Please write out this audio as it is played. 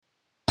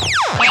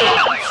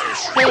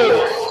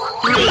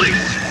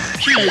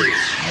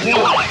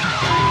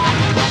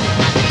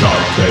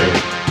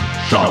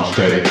Sean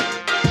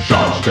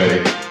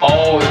Steady.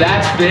 Oh,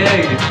 that's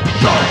big.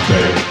 Sean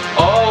Steady.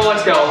 Oh,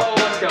 let's go.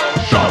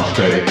 Sean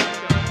Steady.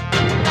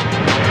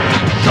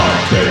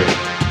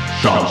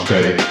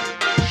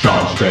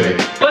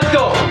 Let's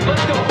go.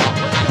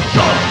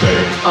 Sean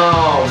Steady.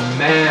 Oh,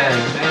 man.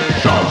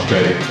 Sean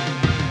Steady.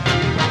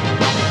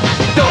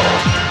 Go.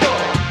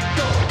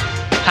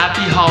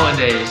 Happy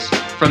holidays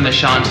from the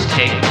Sean's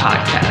Take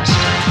podcast.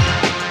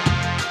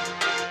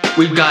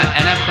 We've got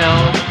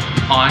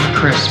NFL on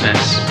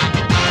Christmas.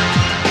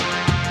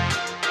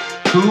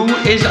 Who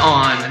is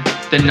on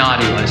the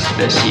naughty list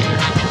this year?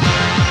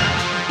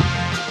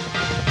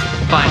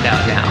 Find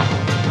out now.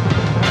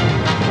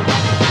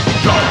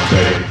 Sean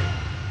Steady.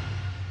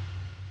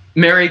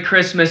 Merry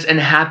Christmas and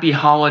happy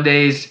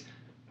holidays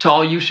to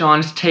all you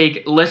Sean's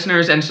Take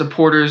listeners and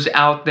supporters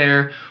out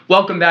there.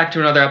 Welcome back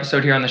to another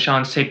episode here on the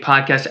Sean's Take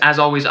podcast. As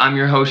always, I'm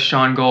your host,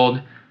 Sean Gold.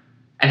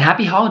 And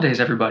happy holidays,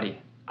 everybody.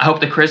 I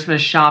hope the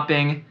Christmas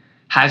shopping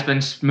has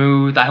been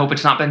smooth. I hope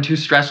it's not been too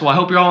stressful. I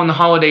hope you're all in the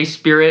holiday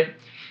spirit.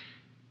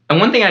 And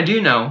one thing I do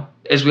know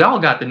is we all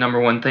got the number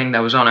one thing that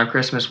was on our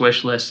Christmas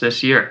wish list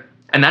this year.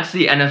 And that's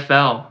the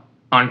NFL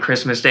on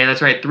Christmas Day.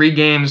 That's right, 3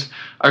 games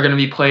are going to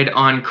be played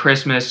on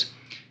Christmas.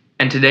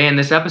 And today in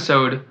this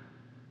episode,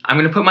 I'm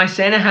going to put my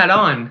Santa hat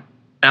on. And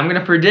I'm going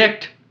to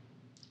predict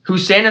who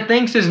Santa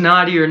thinks is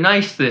naughty or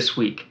nice this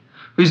week.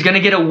 Who's going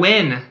to get a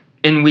win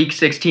in week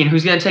 16.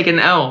 Who's going to take an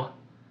L.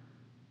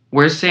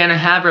 Where's Santa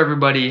have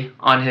everybody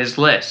on his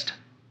list?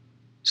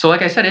 So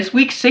like I said, it's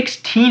week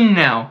 16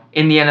 now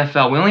in the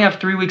NFL. We only have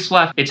 3 weeks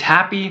left. It's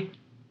happy.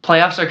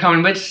 Playoffs are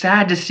coming, but it's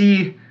sad to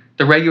see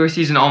the regular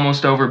season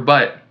almost over.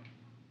 But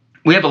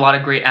we have a lot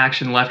of great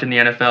action left in the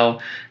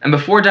NFL. And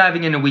before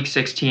diving into week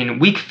 16,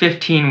 week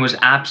 15 was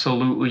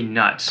absolutely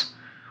nuts.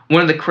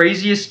 One of the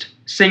craziest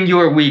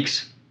singular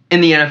weeks in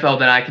the NFL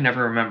that I can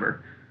ever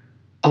remember.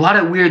 A lot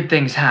of weird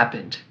things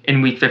happened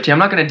in week 15. I'm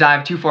not going to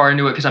dive too far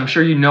into it because I'm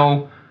sure you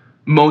know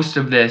most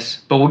of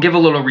this, but we'll give a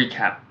little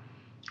recap.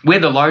 We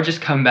had the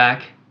largest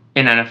comeback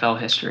in NFL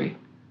history.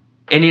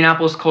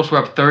 Indianapolis Colts were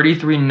up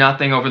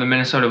 33-0 over the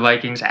Minnesota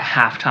Vikings at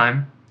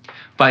halftime.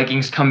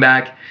 Vikings come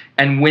back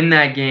and win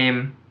that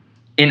game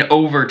in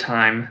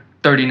overtime,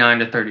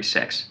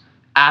 39-36.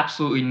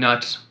 Absolutely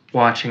nuts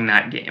watching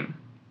that game.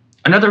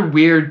 Another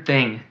weird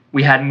thing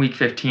we had in week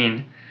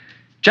 15,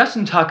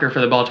 Justin Tucker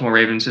for the Baltimore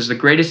Ravens is the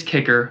greatest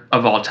kicker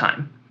of all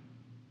time.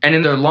 And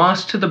in their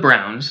loss to the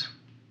Browns,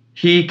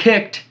 he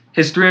kicked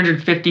his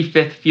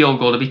 355th field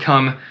goal to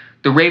become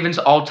the Ravens'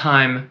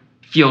 all-time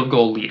field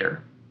goal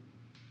leader.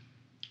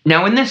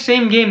 Now, in this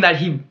same game that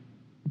he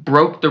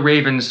broke the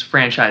Ravens'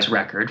 franchise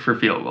record for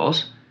field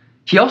goals,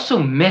 he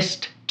also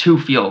missed 2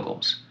 field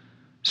goals.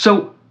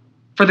 So,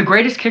 for the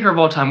greatest kicker of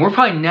all time, we're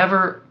probably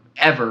never,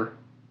 ever,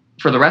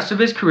 for the rest of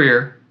his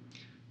career,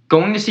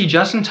 going to see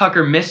Justin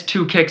Tucker miss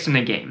 2 kicks in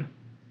a game.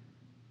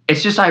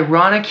 It's just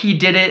ironic he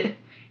did it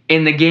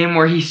in the game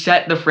where he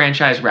set the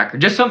franchise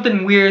record. Just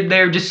something weird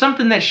there, just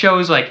something that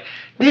shows, like,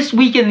 this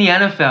week in the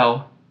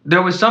NFL,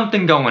 there was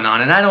something going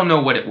on, and I don't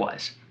know what it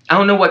was. I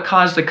don't know what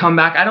caused the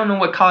comeback. I don't know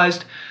what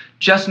caused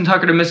Justin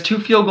Tucker to miss 2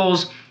 field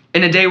goals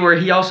in a day where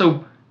he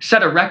also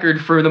set a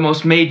record for the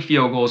most made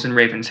field goals in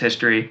Ravens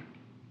history.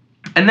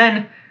 And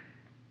then,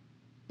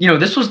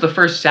 this was the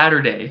first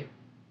Saturday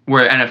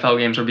where NFL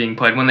games were being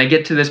played. When they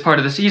get to this part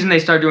of the season, they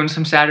start doing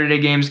some Saturday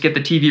games, get the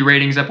TV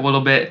ratings up a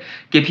little bit,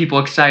 get people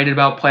excited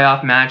about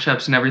playoff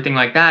matchups and everything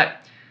like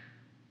that.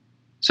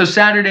 So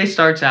Saturday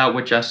starts out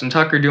with Justin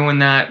Tucker doing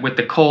that, with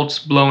the Colts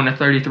blowing a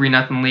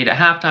 33-0 lead at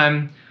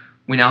halftime.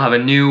 We now have a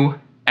new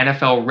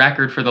NFL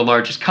record for the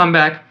largest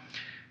comeback.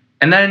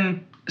 And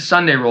then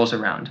Sunday rolls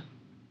around,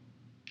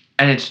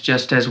 and it's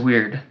just as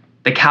weird.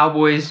 The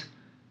Cowboys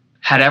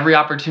had every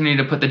opportunity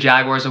to put the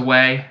Jaguars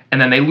away,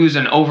 and then they lose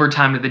in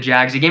overtime to the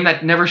Jags, a game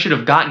that never should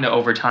have gotten to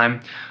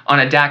overtime. On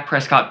a Dak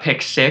Prescott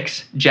pick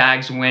 6,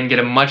 Jags win, get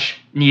a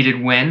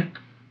much-needed win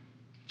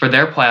for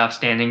their playoff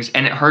standings,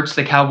 and it hurts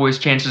the Cowboys'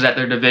 chances at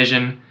their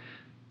division,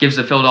 gives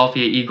the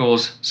Philadelphia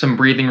Eagles some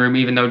breathing room,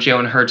 even though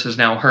Jalen Hurts is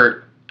now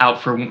hurt,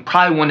 out for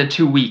probably 1 to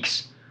 2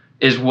 weeks,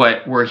 is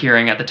what we're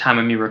hearing at the time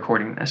of me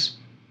recording this.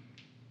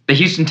 The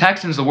Houston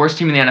Texans, the worst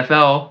team in the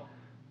NFL,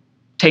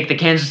 take the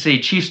Kansas City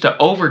Chiefs to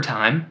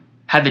overtime,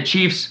 had the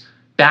Chiefs'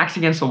 backs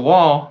against the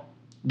wall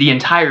the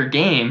entire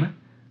game.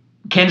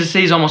 Kansas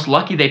City's almost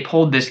lucky they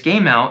pulled this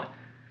game out.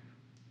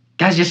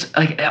 Guys, just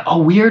like a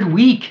weird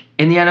week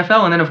in the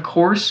NFL. And then, of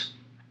course,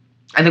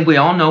 I think we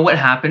all know what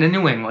happened in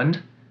New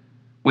England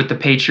with the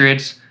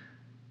Patriots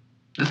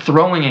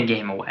throwing a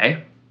game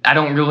away. I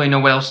don't really know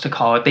what else to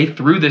call it. They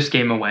threw this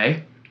game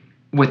away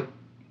with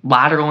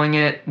lateraling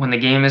it when the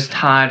game is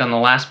tied on the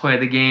last play of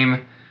the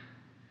game.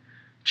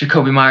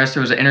 Jacoby Myers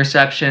throws an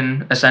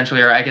interception,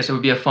 essentially, or I guess it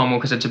would be a fumble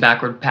because it's a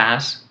backward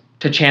pass,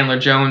 to Chandler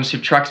Jones, who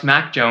trucks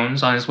Mac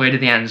Jones on his way to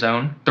the end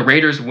zone. The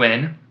Raiders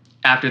win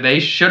after they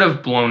should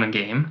have blown a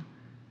game.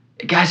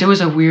 Guys, it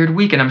was a weird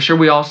week, and I'm sure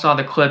we all saw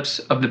the clips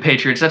of the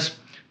Patriots. That's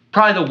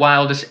probably the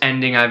wildest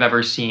ending I've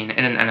ever seen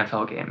in an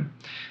NFL game.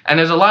 And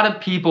there's a lot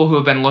of people who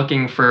have been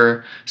looking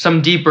for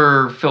some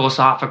deeper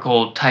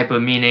philosophical type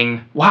of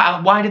meaning.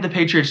 Why did the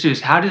Patriots do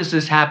this? How does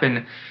this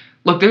happen?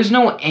 Look, there's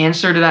no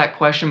answer to that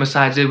question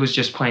besides it was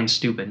just plain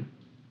stupid.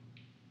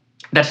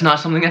 That's not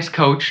something that's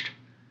coached.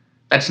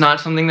 That's not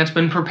something that's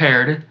been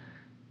prepared.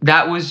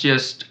 That was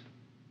just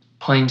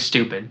plain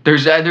stupid.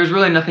 There's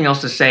really nothing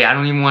else to say. I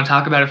don't even want to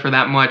talk about it for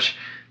that much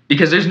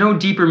because there's no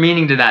deeper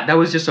meaning to that. That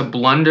was just a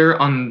blunder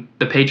on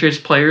the Patriots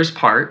players'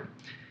 part.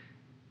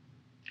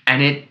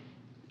 And it,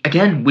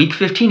 again, week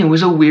 15, it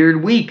was a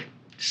weird week.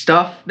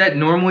 Stuff that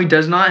normally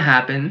does not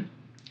happen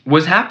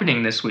was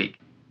happening this week.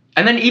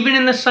 And then even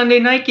in the Sunday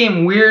night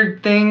game,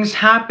 weird things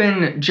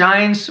happen.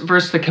 Giants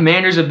versus the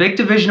Commanders, a big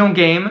divisional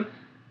game.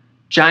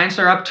 Giants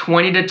are up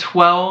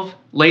 20-12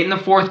 late in the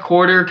fourth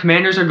quarter.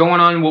 Commanders are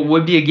going on what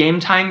would be a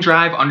game-tying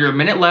drive under a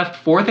minute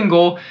left, 4th and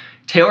goal.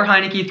 Taylor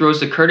Heinicke throws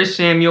to Curtis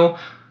Samuel.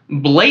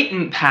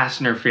 Blatant pass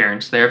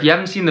interference there. If you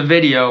haven't seen the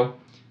video,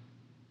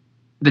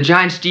 the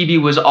Giants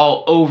DB was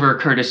all over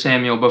Curtis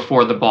Samuel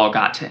before the ball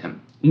got to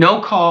him.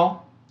 No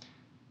call.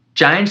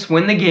 Giants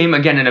win the game,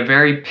 again, in a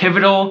very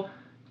pivotal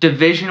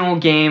divisional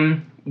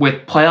game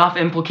with playoff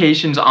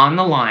implications on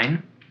the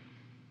line.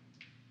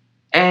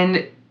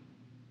 And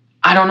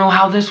I don't know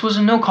how this was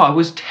a no call. It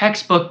was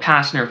textbook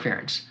pass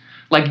interference.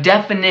 Like,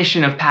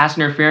 definition of pass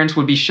interference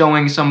would be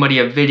showing somebody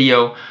a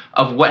video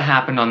of what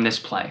happened on this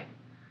play.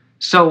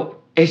 So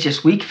it's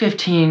just week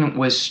 15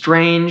 was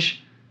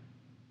strange.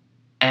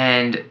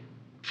 And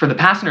for the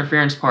pass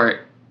interference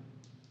part,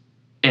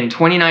 in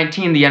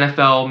 2019, the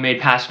NFL made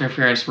pass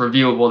interference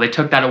reviewable. They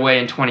took that away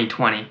in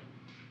 2020.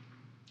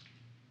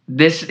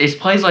 It's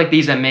plays like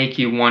these that make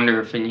you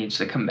wonder if it needs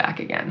to come back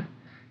again.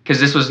 Because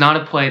this was not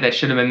a play that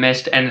should have been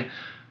missed. And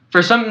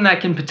for something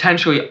that can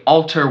potentially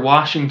alter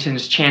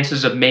Washington's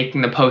chances of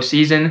making the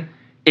postseason,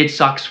 it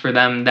sucks for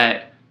them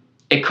that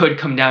it could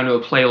come down to a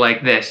play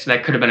like this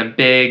that could have been a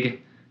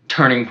big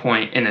turning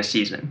point in a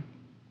season.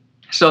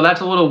 So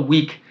that's a little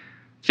week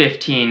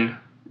 15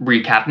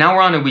 recap. Now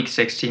we're on to week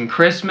 16,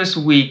 Christmas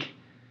week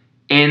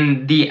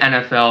in the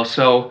NFL.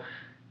 So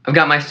I've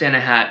got my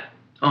Santa hat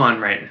on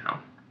right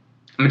now.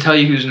 I'm going to tell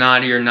you who's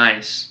naughty or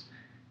nice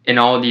in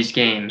all of these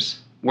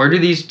games. Where do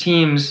these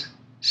teams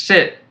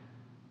sit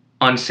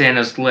on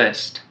Santa's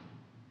list?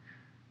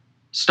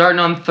 Starting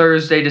on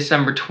Thursday,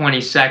 December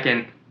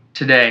 22nd,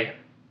 today,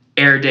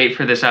 air date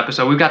for this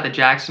episode, we've got the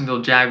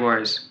Jacksonville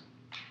Jaguars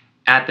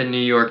at the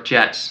New York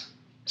Jets.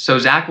 So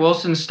Zach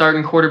Wilson's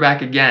starting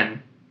quarterback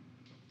again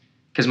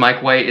because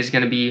Mike White is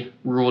going to be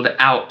ruled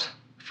out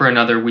for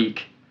another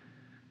week.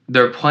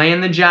 They're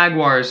playing the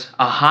Jaguars,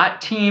 a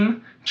hot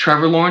team.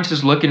 Trevor Lawrence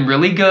is looking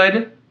really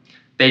good.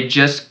 They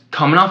just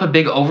coming off a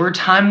big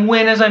overtime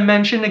win, as I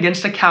mentioned,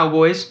 against the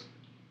Cowboys.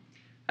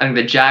 I think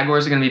the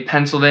Jaguars are going to be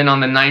penciled in on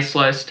the nice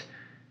list.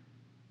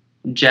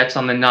 Jets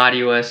on the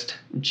naughty list.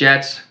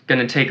 Jets going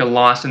to take a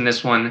loss in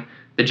this one.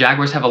 The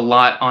Jaguars have a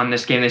lot on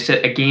this game. They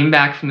sit a game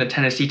back from the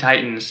Tennessee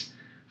Titans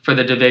for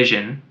the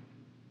division.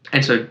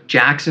 And so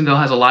Jacksonville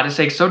has a lot at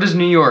stake. So does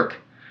New York.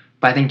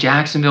 But I think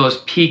Jacksonville is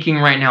peaking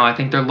right now. I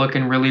think they're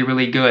looking really,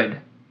 really good.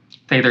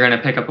 I think they're going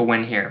to pick up a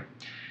win here.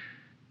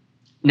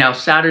 Now,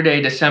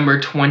 Saturday, December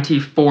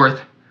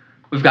 24th,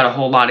 we've got a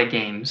whole lot of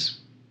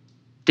games.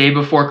 Day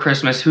before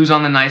Christmas, who's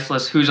on the nice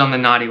list, who's on the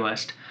naughty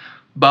list?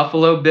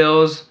 Buffalo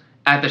Bills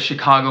at the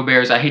Chicago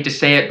Bears. I hate to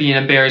say it being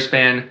a Bears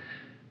fan,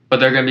 but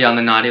they're going to be on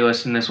the naughty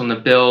list in this one. The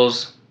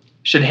Bills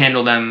should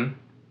handle them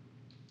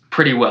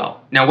pretty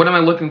well. Now, what am I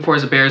looking for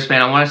as a Bears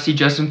fan? I want to see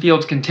Justin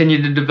Fields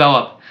continue to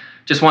develop.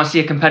 Just want to see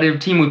a competitive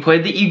team. We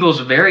played the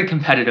Eagles very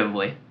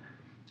competitively.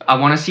 I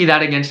want to see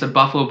that against the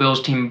Buffalo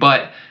Bills team,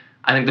 but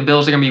I think the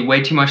Bills are going to be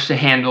way too much to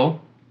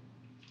handle.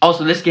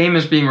 Also, this game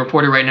is being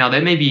reported right now. They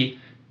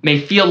may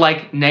feel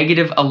like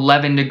negative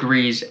 11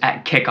 degrees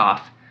at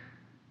kickoff.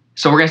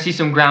 So we're going to see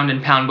some ground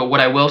and pound, but what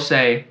I will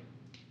say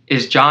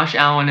is Josh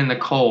Allen in the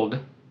cold,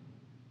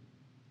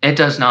 it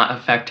does not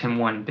affect him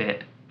one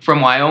bit.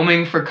 From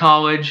Wyoming for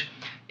college,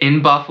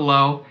 in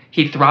Buffalo,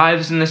 he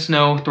thrives in the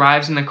snow,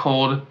 thrives in the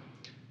cold.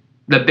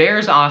 The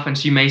Bears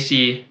offense you may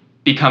see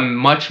become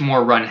much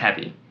more run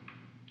heavy.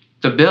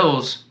 The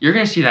Bills, you're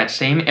going to see that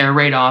same air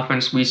raid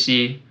offense we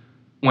see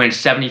when it's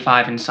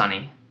 75 and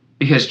sunny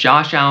because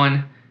Josh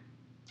Allen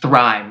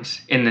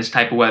thrives in this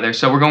type of weather.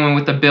 So we're going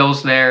with the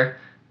Bills there.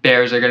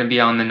 Bears are going to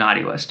be on the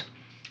naughty list.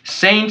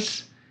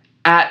 Saints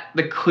at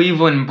the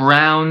Cleveland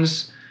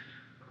Browns.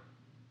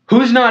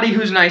 Who's naughty,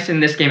 who's nice in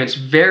this game? It's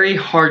very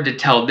hard to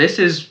tell. This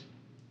is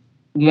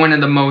one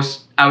of the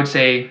most, I would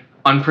say,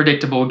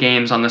 unpredictable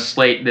games on the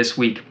slate this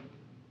week.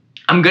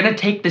 I'm going to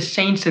take the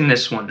Saints in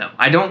this one, though.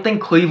 I don't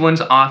think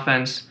Cleveland's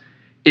offense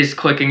is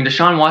clicking.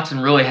 Deshaun Watson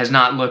really has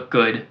not looked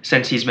good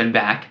since he's been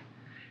back.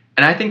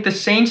 And I think the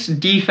Saints'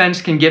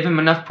 defense can give him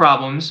enough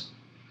problems.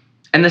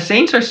 And the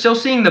Saints are still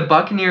seeing the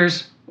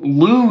Buccaneers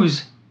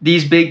lose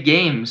these big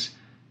games.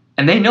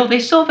 And they know they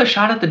still have a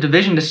shot at the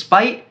division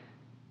despite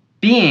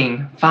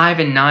being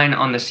 5-9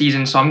 on the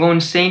season. So I'm going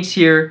Saints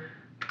here.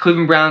 The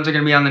Cleveland Browns are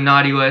going to be on the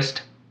naughty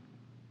list.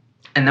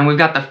 And then we've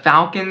got the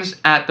Falcons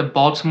at the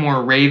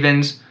Baltimore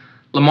Ravens.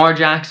 Lamar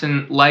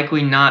Jackson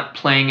likely not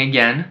playing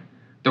again.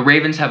 The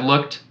Ravens have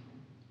looked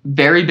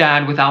very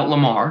bad without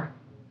Lamar.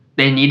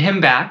 They need him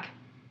back.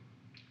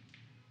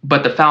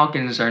 But the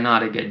Falcons are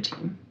not a good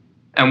team.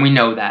 And we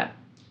know that.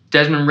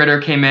 Desmond Ridder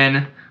came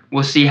in.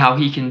 We'll see how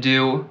he can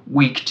do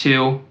week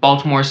 2.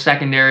 Baltimore's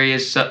secondary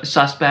is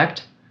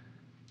suspect,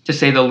 to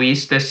say the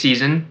least, this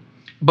season.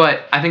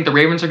 But I think the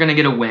Ravens are going to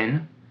get a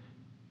win.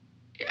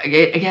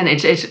 Again,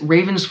 it's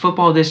Ravens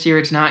football this year.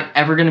 It's not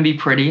ever going to be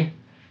pretty,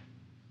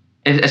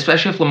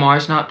 especially if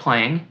Lamar's not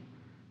playing.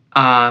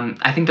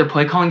 I think their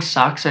play calling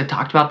sucks. I've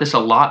talked about this a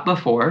lot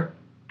before.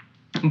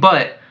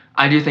 But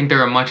I do think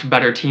they're a much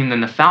better team than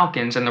the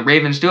Falcons. And the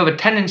Ravens do have a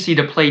tendency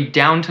to play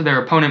down to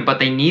their opponent, but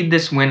they need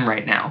this win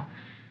right now.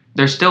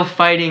 They're still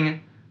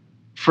fighting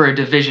for a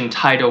division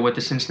title with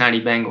the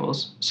Cincinnati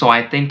Bengals. So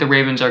I think the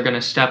Ravens are going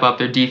to step up.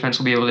 Their defense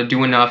will be able to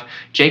do enough.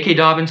 J.K.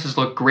 Dobbins has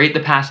looked great the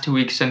past 2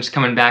 weeks since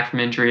coming back from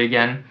injury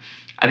again.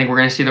 I think we're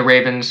going to see the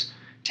Ravens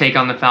take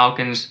on the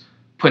Falcons,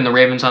 putting the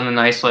Ravens on the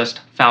nice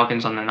list,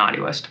 Falcons on the naughty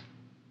list.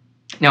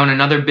 Now in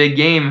another big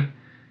game,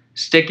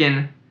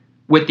 sticking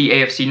with the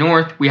AFC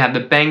North, we have the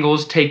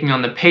Bengals taking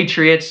on the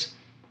Patriots.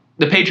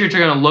 The Patriots are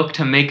going to look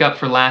to make up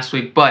for last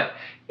week, but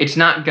it's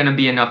not going to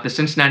be enough. The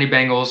Cincinnati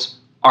Bengals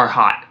are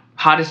hot.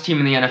 Hottest team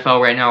in the NFL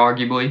right now,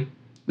 arguably.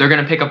 They're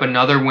going to pick up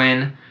another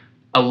win.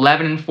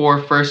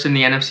 11-4, first in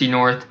the NFC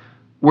North.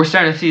 We're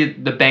starting to see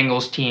the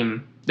Bengals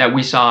team that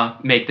we saw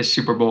make the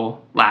Super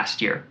Bowl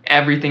last year.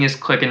 Everything is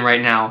clicking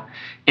right now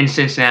in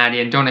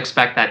Cincinnati, and don't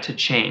expect that to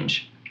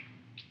change.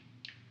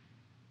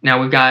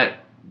 Now we've got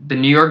the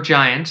New York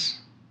Giants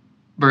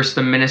versus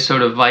the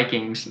Minnesota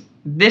Vikings.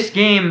 This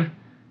game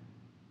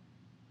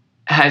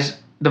has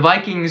the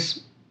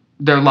Vikings,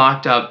 they're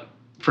locked up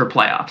for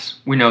playoffs.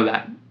 We know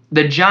that.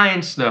 The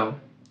Giants, though,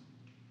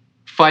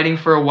 fighting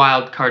for a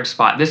wild card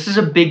spot. This is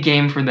a big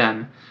game for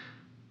them,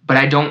 but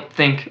I don't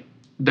think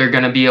they're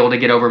going to be able to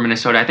get over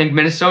Minnesota. I think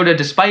Minnesota,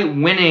 despite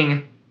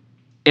winning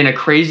in a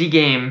crazy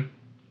game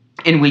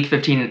in Week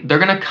 15, they're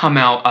going to come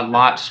out a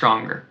lot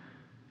stronger.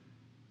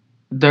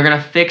 They're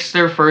going to fix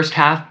their first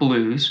half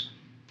blues,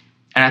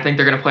 and I think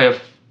they're going to play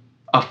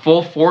a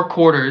full 4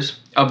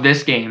 quarters of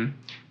this game,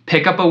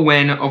 pick up a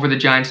win over the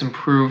Giants,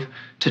 improve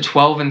to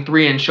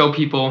 12-3, and show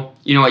people,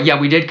 you know what, yeah,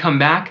 we did come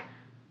back,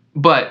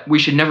 but we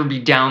should never be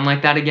down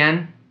like that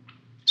again.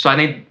 So I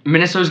think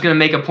Minnesota's going to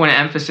make a point of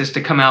emphasis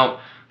to come out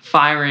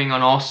firing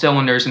on all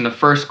cylinders in the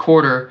first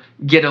quarter,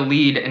 get a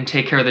lead, and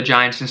take care of the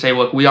Giants and say,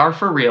 look, we are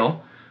for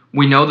real.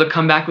 We know the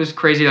comeback was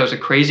crazy. That was a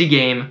crazy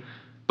game,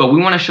 but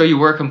we want to show you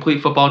we're a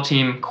complete football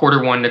team,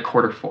 quarter 1 to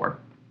quarter 4.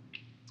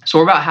 So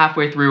we're about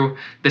halfway through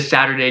the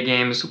Saturday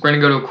games. We're going to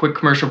go to a quick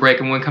commercial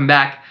break, and when we come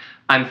back,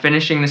 I'm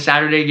finishing the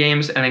Saturday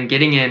games and then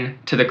getting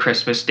into the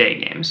Christmas Day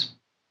games.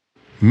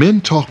 Men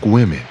talk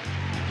women.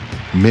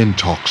 Men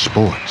talk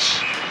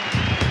sports.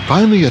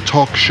 Finally, a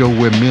talk show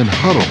where men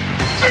huddle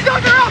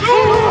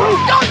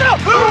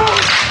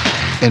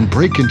and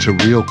break into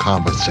real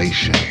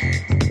conversation.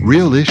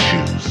 Real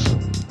issues.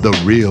 The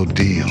real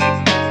deal.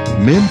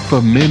 Men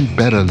for men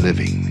better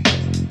living.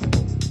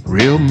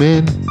 Real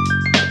men,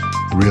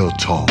 real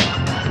talk.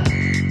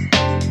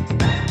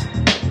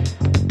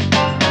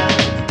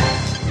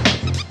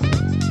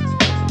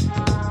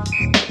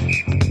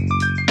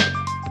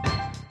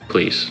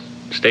 Please,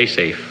 stay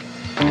safe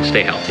and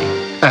stay healthy.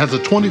 As a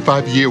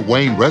 25-year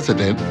Wayne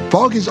resident,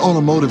 Froggy's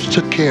Automotives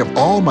took care of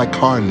all my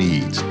car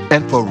needs.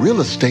 And for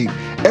real estate,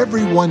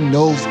 everyone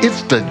knows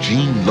it's the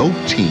Gene Lowe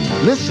team.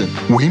 Listen,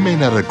 we may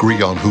not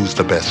agree on who's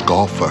the best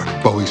golfer,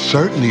 but we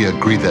certainly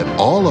agree that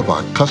all of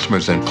our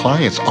customers and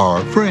clients are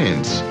our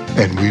friends.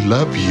 And we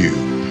love you.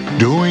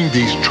 During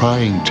these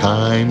trying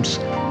times,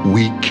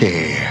 we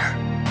care.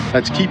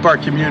 Let's keep our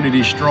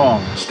community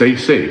strong. Stay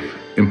safe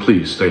and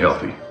please stay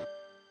healthy.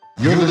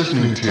 You're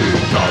listening to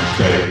Sean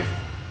Stay.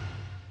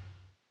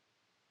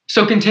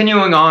 So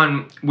continuing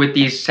on with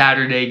these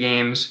Saturday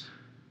games,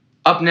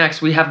 up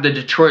next we have the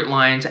Detroit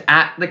Lions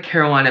at the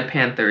Carolina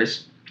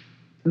Panthers.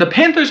 The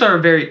Panthers are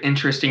a very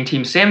interesting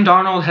team. Sam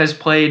Darnold has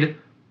played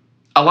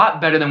a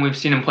lot better than we've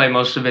seen him play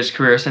most of his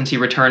career since he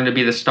returned to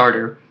be the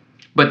starter.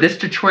 But this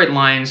Detroit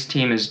Lions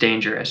team is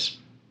dangerous.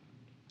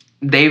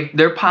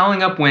 They're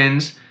piling up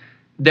wins.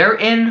 They're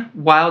in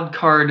wild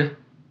card.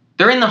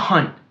 They're in the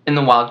hunt in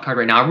the wild card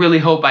right now. I really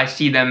hope I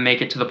see them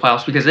make it to the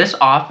playoffs because this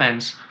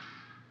offense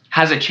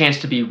has a chance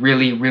to be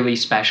really, really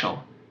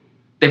special.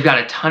 They've got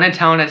a ton of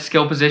talent at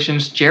skill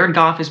positions. Jared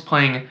Goff is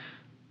playing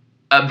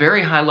a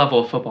very high level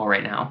of football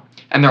right now,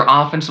 and their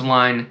offensive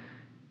line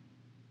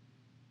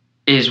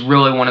is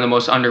really one of the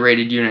most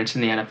underrated units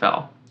in the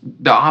NFL.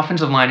 The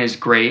offensive line is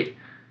great.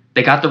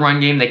 They got the run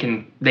game.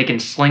 They can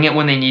sling it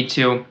when they need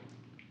to.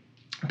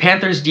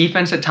 Panthers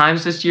defense at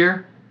times this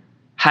year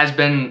has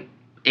been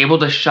able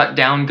to shut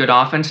down good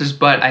offenses,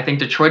 but I think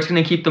Detroit's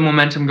going to keep the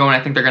momentum going.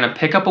 I think they're going to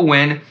pick up a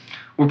win.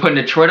 We're putting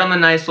Detroit on the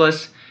nice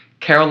list.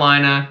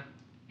 Carolina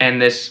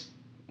and this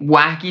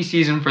wacky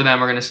season for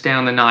them are going to stay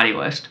on the naughty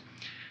list.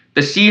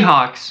 The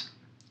Seahawks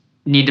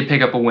need to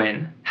pick up a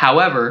win.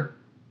 However,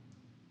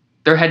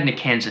 they're heading to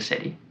Kansas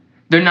City.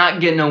 They're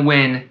not getting a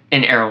win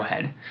in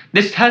Arrowhead.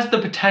 This has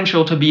the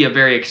potential to be a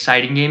very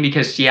exciting game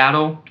because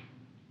Seattle,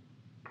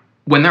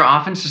 when their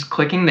offense is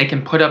clicking, they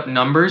can put up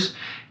numbers.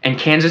 And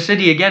Kansas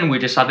City, again, we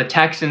just saw the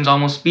Texans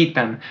almost beat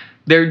them.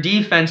 Their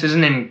defense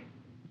isn't in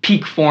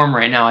peak form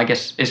right now, I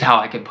guess is how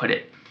I could put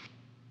it.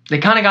 They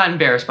kind of got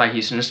embarrassed by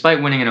Houston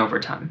despite winning in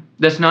overtime.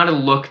 That's not a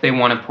look they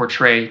want to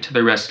portray to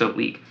the rest of the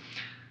league.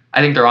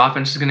 I think their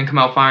offense is going to come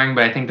out firing,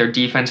 but I think their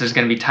defense is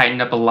going to be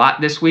tightened up a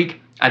lot this week.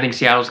 I think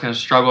Seattle's going to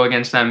struggle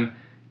against them.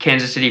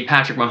 Kansas City,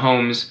 Patrick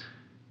Mahomes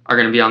are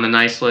going to be on the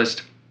nice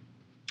list.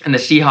 And the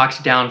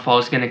Seahawks' downfall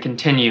is going to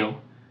continue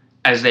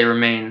as they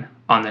remain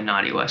on the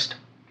naughty list.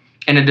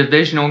 In a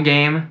divisional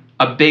game,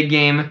 a big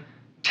game,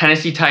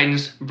 Tennessee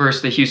Titans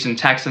versus the Houston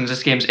Texans.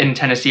 This game's in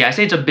Tennessee. I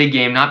say it's a big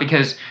game, not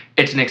because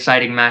it's an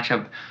exciting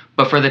matchup,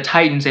 but for the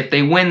Titans, if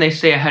they win, they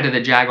stay ahead of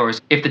the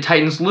Jaguars. If the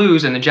Titans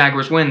lose and the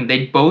Jaguars win,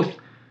 they'd both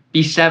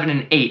be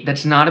 7-8.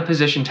 That's not a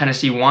position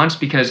Tennessee wants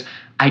because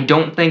I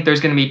don't think there's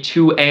going to be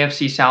two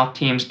AFC South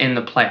teams in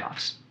the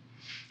playoffs.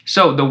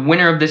 So the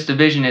winner of this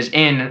division is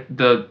in.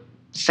 The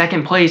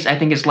second place, I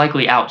think, is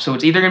likely out. So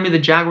it's either going to be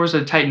the Jaguars or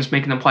the Titans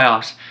making the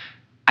playoffs.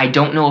 I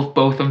don't know if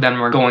both of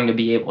them are going to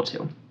be able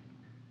to.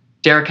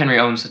 Derrick Henry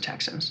owns the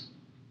Texans.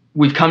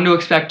 We've come to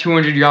expect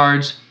 200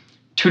 yards,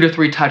 2 to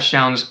 3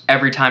 touchdowns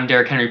every time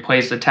Derrick Henry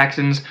plays the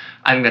Texans.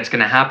 I think that's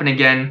going to happen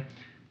again.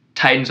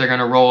 Titans are going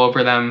to roll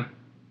over them,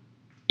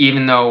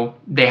 even though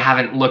they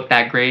haven't looked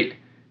that great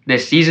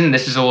this season.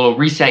 This is a little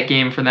reset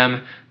game for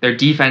them. Their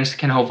defense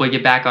can hopefully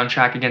get back on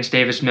track against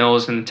Davis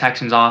Mills and the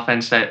Texans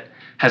offense that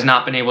has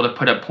not been able to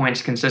put up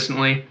points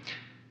consistently.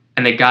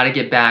 And they got to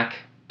get back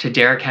to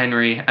Derrick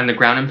Henry and the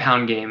ground and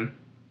pound game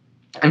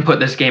and put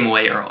this game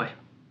away early.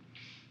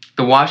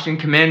 The Washington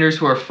Commanders,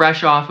 who are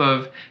fresh off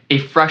of a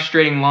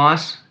frustrating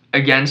loss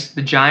against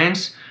the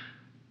Giants,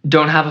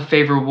 don't have a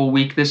favorable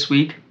week this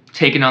week,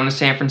 taking on the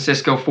San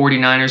Francisco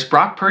 49ers.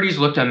 Brock Purdy's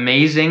looked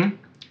amazing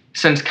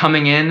since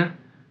coming in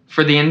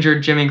for the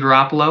injured Jimmy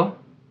Garoppolo.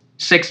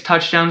 6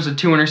 touchdowns and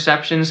 2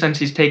 interceptions since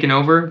he's taken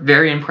over.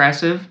 Very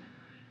impressive.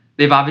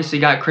 They've obviously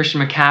got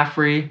Christian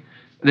McCaffrey.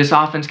 This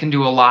offense can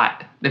do a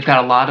lot. They've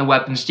got a lot of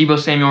weapons. Deebo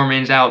Samuel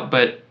remains out,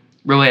 but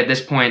really at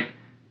this point,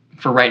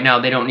 for right now,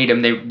 they don't need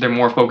him. They're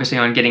more focusing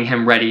on getting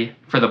him ready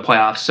for the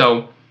playoffs.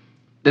 So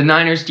the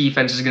Niners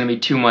defense is going to be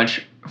too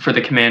much for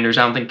the Commanders.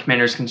 I don't think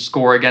Commanders can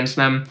score against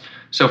them.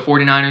 So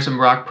 49ers and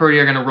Brock Purdy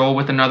are going to roll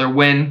with another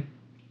win,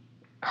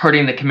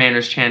 hurting the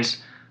Commanders'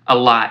 chance a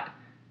lot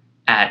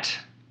at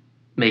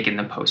making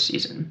the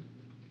postseason.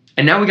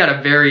 And now we got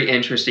a very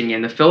interesting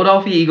game. The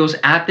Philadelphia Eagles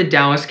at the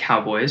Dallas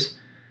Cowboys.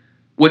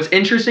 What's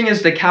interesting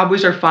is the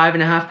Cowboys are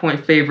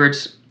 5.5-point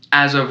favorites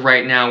as of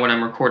right now when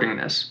I'm recording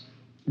this.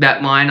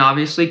 That line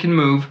obviously can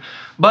move,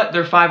 but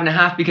they're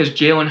 5.5 because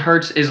Jalen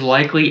Hurts is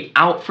likely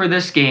out for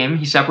this game.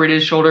 He separated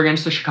his shoulder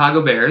against the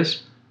Chicago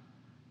Bears.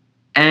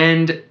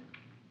 And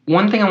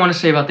one thing I want to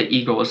say about the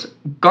Eagles,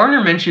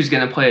 Gardner Minshew is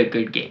going to play a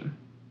good game.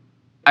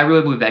 I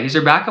really believe that. He's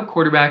their backup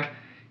quarterback.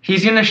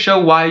 He's going to show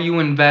why you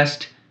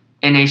invest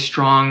in a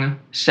strong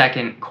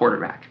second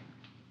quarterback.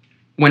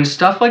 When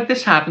stuff like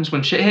this happens,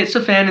 when shit hits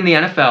the fan in the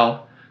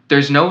NFL,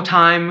 there's no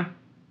time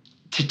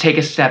to take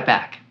a step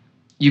back.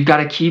 You've got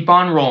to keep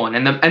on rolling.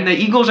 And the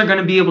Eagles are going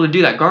to be able to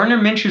do that. Gardner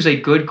Minshew is a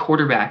good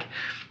quarterback.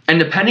 And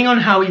depending on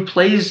how he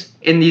plays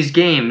in these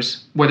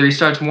games, whether he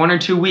starts 1 or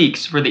 2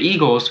 weeks for the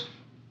Eagles,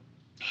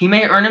 he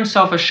may earn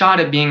himself a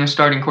shot at being a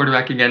starting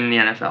quarterback again in the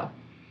NFL.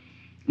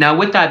 Now,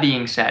 with that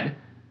being said,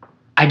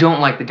 I don't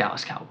like the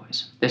Dallas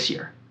Cowboys this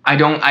year. I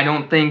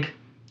don't think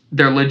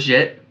they're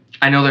legit.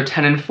 I know they're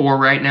 10-4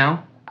 right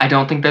now. I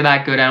don't think they're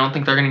that good. I don't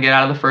think they're going to get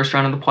out of the first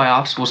round of the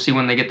playoffs. We'll see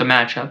when they get the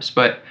matchups,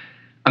 but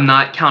I'm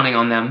not counting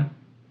on them.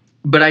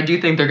 But I do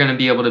think they're going to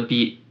be able to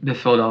beat the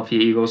Philadelphia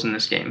Eagles in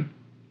this game.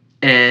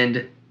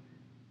 And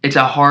it's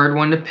a hard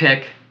one to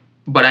pick,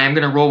 but I am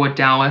going to roll with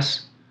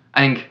Dallas.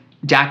 I think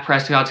Dak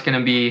Prescott's going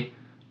to be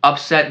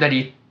upset that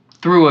he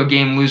threw a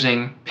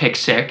game-losing pick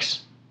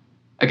 6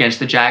 against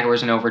the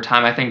Jaguars in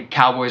overtime. I think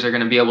Cowboys are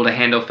going to be able to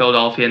handle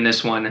Philadelphia in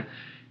this one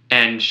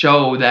and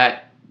show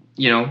that,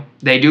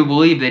 they do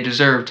believe they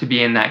deserve to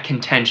be in that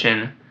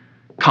contention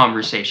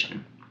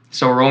conversation.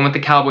 So we're rolling with the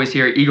Cowboys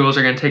here. Eagles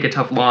are going to take a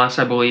tough loss,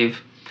 I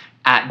believe,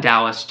 at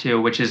Dallas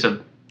too, which is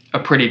a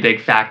pretty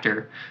big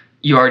factor.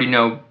 You already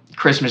know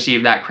Christmas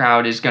Eve, that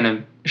crowd is going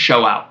to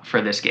show out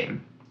for this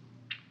game.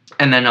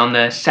 And then on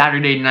the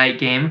Saturday night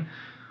game,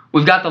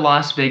 we've got the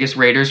Las Vegas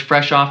Raiders,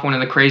 fresh off one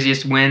of the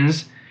craziest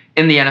wins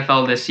in the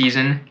NFL this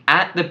season,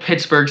 at the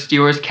Pittsburgh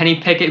Steelers.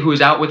 Kenny Pickett, who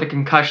was out with a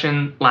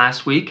concussion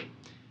last week,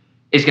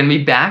 is going to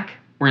be back.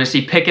 We're going to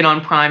see Pickett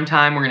on prime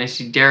time. We're going to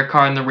see Derek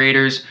Carr and the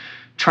Raiders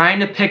trying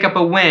to pick up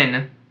a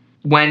win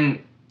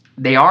when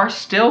they are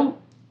still,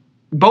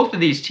 both of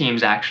these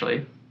teams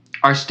actually,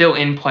 are still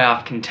in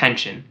playoff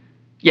contention.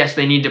 Yes,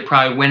 they need to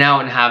probably win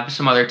out and have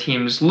some other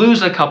teams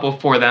lose a couple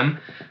for them,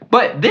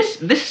 but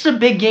this is a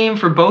big game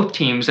for both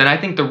teams, and I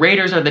think the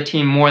Raiders are the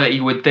team more that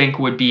you would think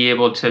would be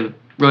able to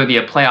really be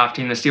a playoff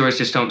team. The Steelers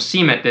just don't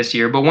seem it this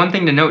year. But one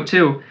thing to note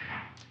too,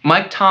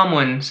 Mike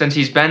Tomlin, since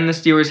he's been the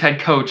Steelers head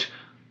coach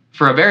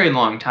for a very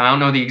long time, I don't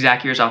know the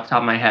exact years off the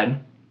top of my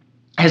head,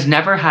 has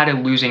never had a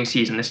losing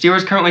season. The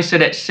Steelers currently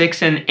sit at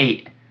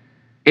 6-8.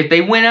 If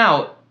they win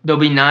out, they'll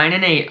be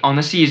 9-8 on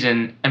the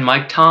season, and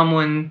Mike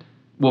Tomlin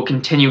will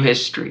continue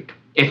his streak.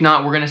 If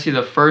not, we're going to see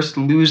the first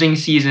losing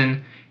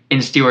season in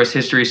Steelers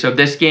history. So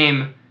this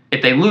game,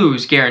 if they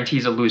lose,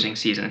 guarantees a losing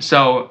season.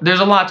 So there's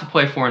a lot to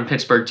play for in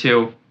Pittsburgh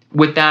too.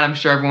 With that, I'm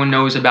sure everyone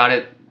knows about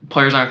it.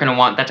 Players aren't going to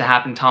want that to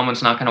happen.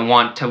 Tomlin's not going to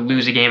want to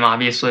lose a game,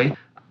 obviously.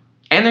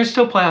 And there's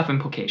still playoff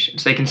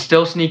implications. They can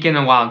still sneak in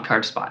a wild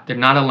card spot. They're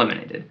not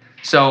eliminated.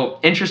 So,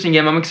 interesting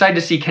game. I'm excited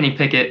to see Kenny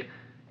Pickett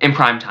in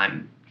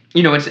primetime.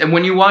 You know, it's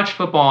when you watch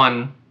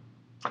football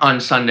on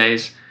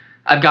Sundays,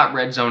 I've got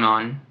Red Zone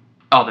on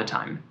all the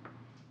time.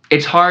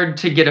 It's hard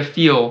to get a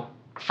feel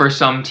for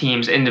some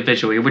teams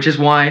individually, which is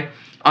why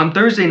on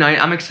Thursday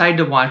night, I'm excited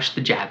to watch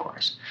the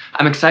Jaguars.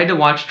 I'm excited to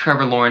watch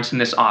Trevor Lawrence in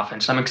this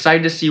offense. I'm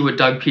excited to see what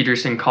Doug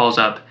Peterson calls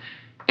up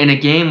in a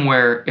game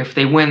where if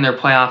they win, their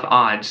playoff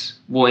odds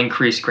will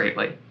increase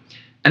greatly.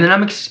 And then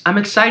I'm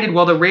excited,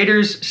 while the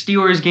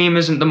Raiders-Steelers game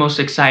isn't the most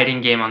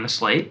exciting game on the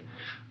slate,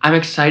 I'm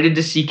excited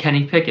to see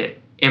Kenny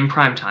Pickett in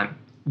primetime.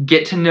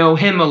 Get to know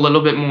him a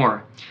little bit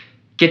more.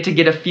 Get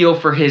a feel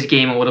for his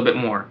game a little bit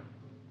more.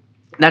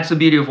 That's the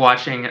beauty of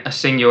watching a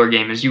singular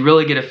game, is you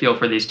really get a feel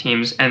for these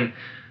teams. And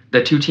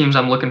the two teams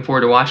I'm looking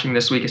forward to watching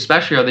this week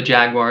especially are the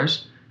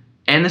Jaguars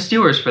and the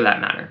Steelers, for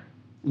that matter.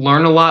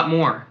 Learn a lot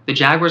more. The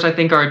Jaguars, I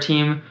think, are a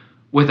team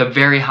with a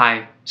very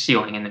high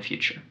ceiling in the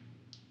future.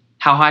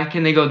 How high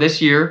can they go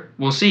this year?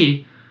 We'll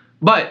see.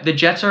 But the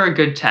Jets are a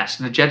good test.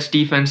 The Jets'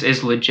 defense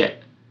is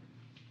legit.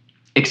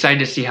 Excited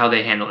to see how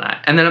they handle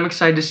that. And then I'm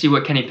excited to see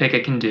what Kenny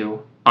Pickett can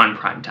do on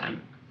primetime.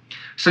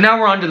 So now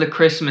we're on to the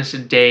Christmas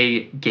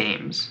Day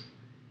games.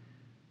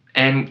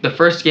 And the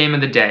first game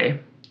of the day,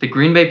 the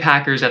Green Bay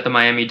Packers at the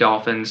Miami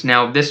Dolphins.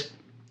 Now, this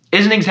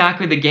isn't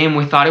exactly the game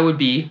we thought it would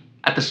be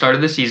at the start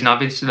of the season.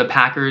 Obviously, the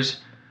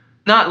Packers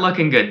not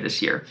looking good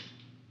this year.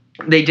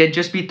 They did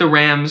just beat the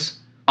Rams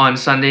on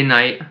Monday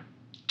night,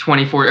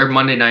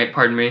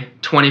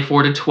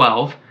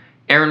 24-12.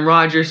 Aaron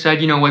Rodgers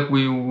said, you know what,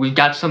 we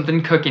got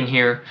something cooking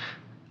here.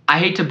 I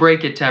hate to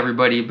break it to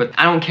everybody, but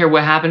I don't care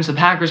what happens. The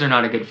Packers are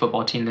not a good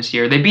football team this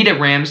year. They beat a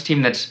Rams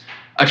team that's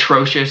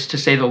atrocious, to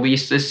say the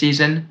least, this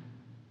season.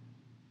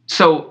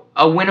 So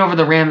a win over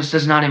the Rams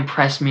does not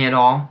impress me at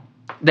all.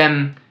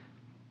 Them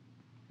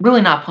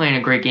really not playing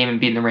a great game and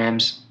beating the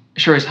Rams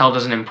sure as hell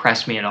doesn't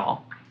impress me at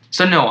all.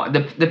 So no,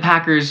 the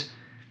Packers,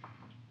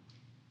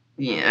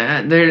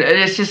 yeah,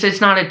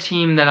 it's not a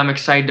team that I'm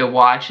excited to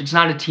watch. It's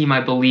not a team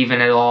I believe in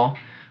at all.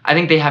 I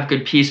think they have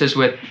good pieces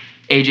with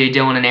A.J.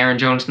 Dillon and Aaron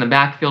Jones in the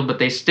backfield, but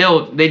they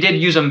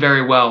did use them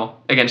very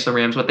well against the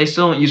Rams, but they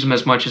still don't use them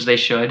as much as they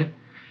should.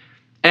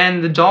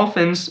 And the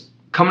Dolphins,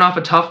 coming off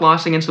a tough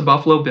loss against the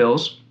Buffalo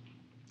Bills,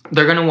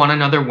 they're going to want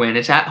another win.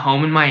 It's at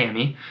home in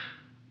Miami.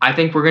 I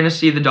think we're going to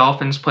see the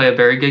Dolphins play a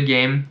very good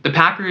game. The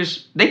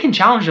Packers, they can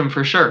challenge them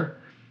for sure,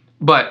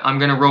 but I'm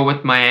going to roll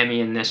with Miami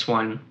in this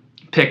one.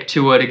 Pick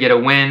Tua to get a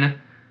win.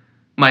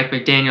 Mike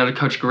McDaniel to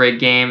coach a great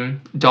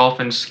game.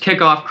 Dolphins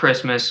kick off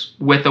Christmas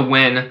with a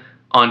win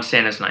on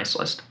Santa's nice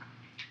list.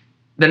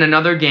 Then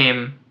another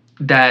game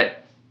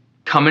that,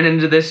 coming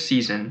into this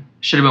season,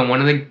 should have been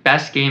one of the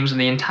best games of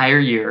the entire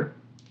year,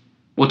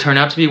 will turn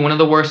out to be one of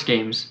the worst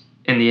games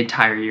in the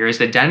entire year, is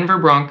the Denver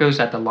Broncos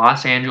at the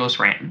Los Angeles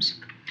Rams.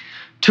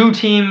 Two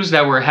teams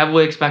that were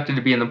heavily expected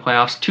to be in the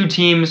playoffs, two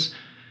teams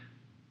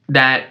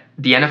that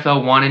the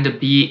NFL wanted to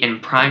be in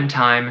prime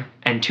time,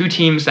 and two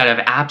teams that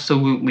have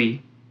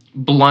absolutely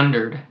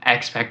blundered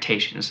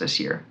expectations this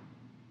year.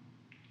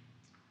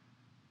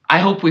 I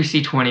hope we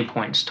see 20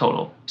 points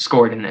total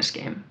scored in this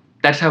game.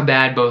 That's how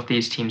bad both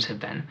these teams have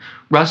been.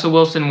 Russell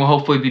Wilson will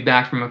hopefully be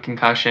back from a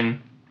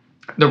concussion.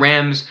 The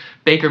Rams,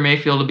 Baker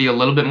Mayfield will be a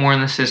little bit more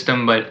in the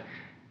system, but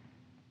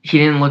he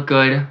didn't look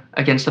good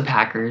against the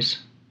Packers.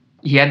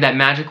 He had that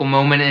magical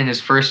moment in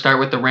his first start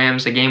with the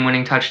Rams, the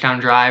game-winning touchdown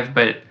drive,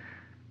 but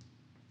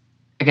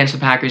against the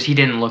Packers, he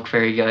didn't look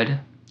very good.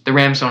 The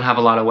Rams don't have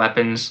a lot of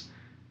weapons.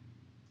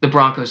 The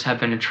Broncos have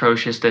been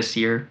atrocious this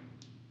year.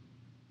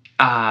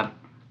 I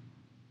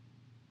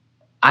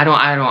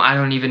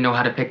don't even know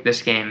how to pick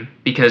this game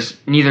because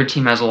neither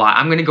team has a lot.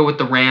 I'm going to go with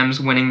the Rams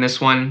winning this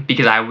one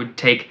because I would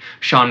take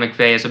Sean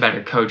McVay as a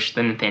better coach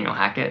than Nathaniel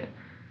Hackett.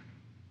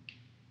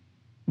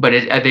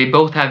 But they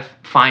both have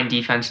fine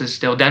defenses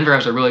still. Denver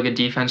has a really good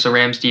defense. The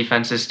Rams'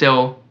 defense is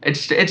still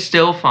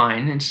still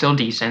fine. It's still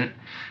decent.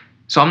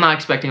 So I'm not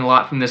expecting a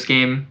lot from this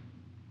game.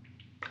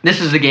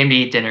 This is the game to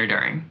eat dinner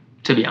during,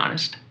 to be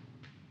honest.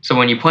 So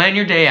when you plan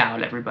your day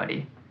out,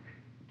 everybody,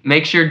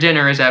 make sure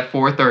dinner is at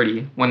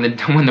 4:30 when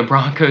the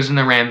Broncos and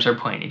the Rams are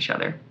playing each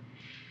other.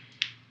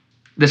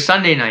 The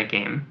Sunday night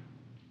game,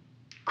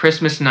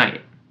 Christmas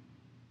night,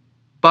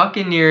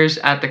 Buccaneers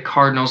at the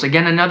Cardinals.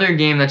 Again, another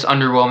game that's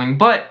underwhelming,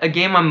 but a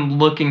game I'm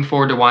looking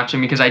forward to watching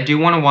because I do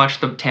want to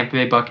watch the Tampa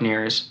Bay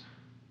Buccaneers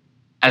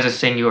as a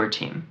singular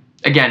team.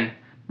 Again,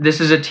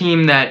 this is a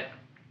team that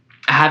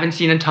I haven't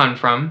seen a ton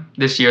from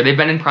this year. They've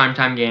been in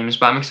primetime games,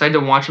 but I'm excited to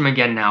watch them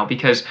again now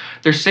because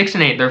they're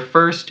 6-8. They're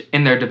first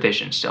in their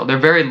division still. They're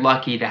very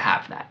lucky to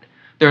have that.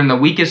 They're in the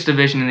weakest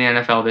division in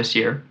the NFL this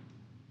year.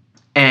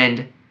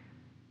 And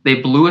they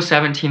blew a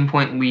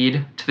 17-point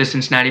lead to the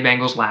Cincinnati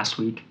Bengals last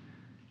week.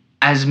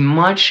 As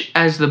much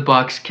as the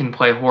Bucs can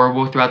play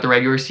horrible throughout the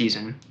regular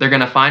season, they're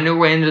going to find their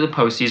way into the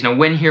postseason. A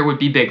win here would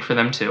be big for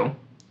them too.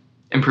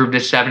 Improve to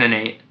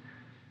 7-8.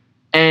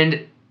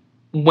 And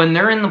when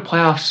they're in the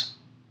playoffs,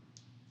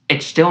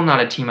 it's still not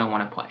a team I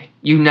want to play.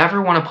 You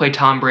never want to play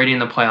Tom Brady in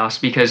the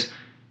playoffs because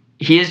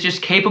he is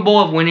just capable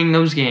of winning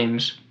those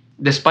games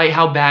despite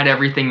how bad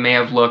everything may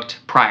have looked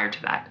prior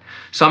to that.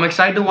 So I'm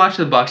excited to watch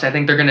the Bucs. I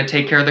think they're going to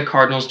take care of the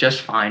Cardinals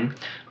just fine.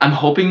 I'm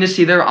hoping to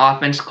see their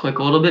offense click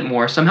a little bit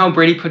more. Somehow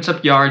Brady puts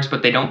up yards,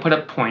 but they don't put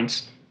up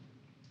points.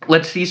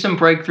 Let's see some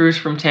breakthroughs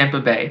from Tampa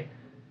Bay.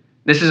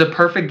 This is a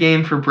perfect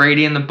game for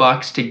Brady and the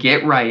Bucs to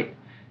get right,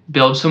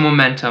 build some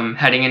momentum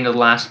heading into the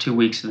last 2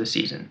 weeks of the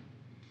season.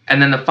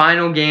 And then the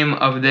final game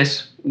of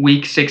this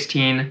Week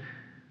 16,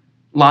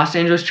 Los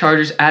Angeles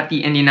Chargers at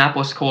the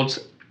Indianapolis Colts.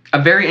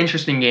 A very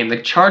interesting game.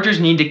 The Chargers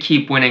need to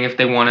keep winning if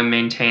they want to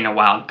maintain a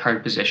wild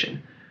card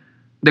position.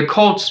 The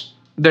Colts,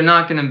 they're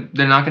not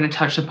gonna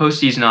touch the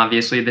postseason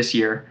obviously this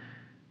year,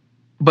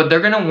 but they're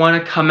gonna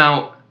want to come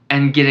out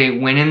and get a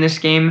win in this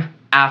game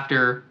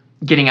after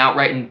getting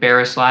outright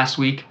embarrassed last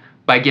week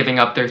by giving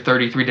up their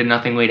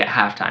 33-0 lead at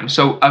halftime.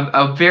 So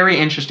a very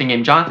interesting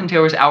game. Jonathan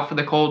Taylor's out for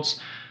the Colts.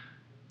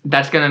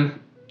 That's gonna,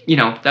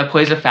 that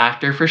plays a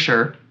factor for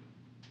sure.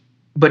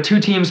 But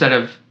two teams that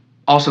have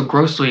also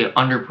grossly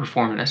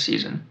underperformed this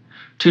season.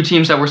 Two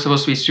teams that were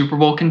supposed to be Super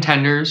Bowl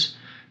contenders.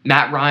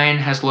 Matt Ryan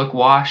has looked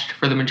washed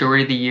for the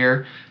majority of the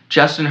year.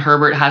 Justin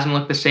Herbert hasn't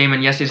looked the same,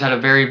 and yes, he's had a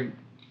very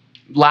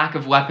lack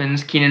of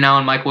weapons. Keenan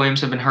Allen, Mike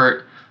Williams have been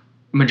hurt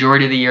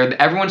majority of the year.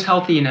 Everyone's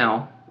healthy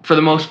now, for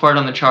the most part,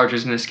 on the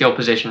Chargers in the skill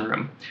position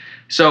room.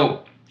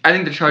 So I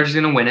think the Chargers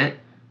are going to win it.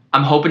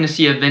 I'm hoping to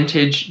see a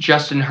vintage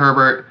Justin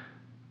Herbert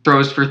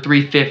throws for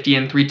 350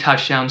 and 3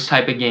 touchdowns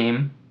type of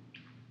game.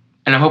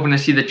 And I'm hoping to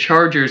see the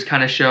Chargers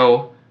kind of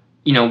show,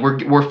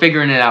 we're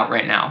figuring it out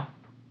right now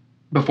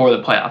before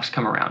the playoffs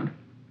come around.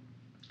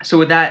 So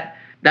with that,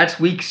 that's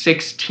Week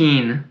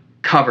 16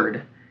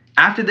 covered.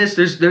 After this,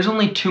 there's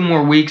only 2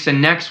 more weeks, and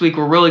next week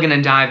we're really going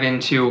to dive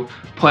into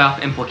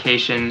playoff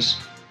implications.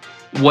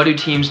 What do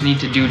teams need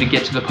to do to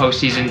get to the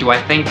postseason? Do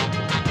I think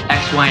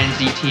X, Y, and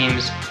Z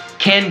teams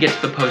can get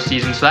to the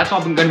postseason? So that's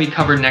all going to be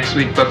covered next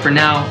week. But for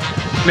now,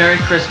 Merry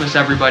Christmas,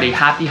 everybody.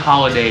 Happy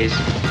holidays.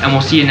 And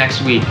we'll see you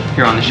next week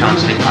here on the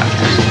Sean's Take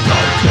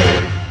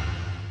Podcast.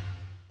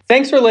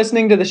 Thanks for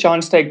listening to the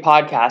Sean's Take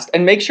Podcast.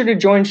 And make sure to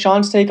join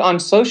Sean's Take on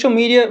social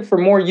media for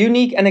more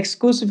unique and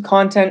exclusive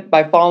content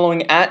by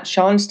following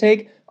 @Sean's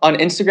Take on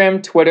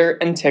Instagram, Twitter,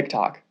 and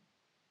TikTok.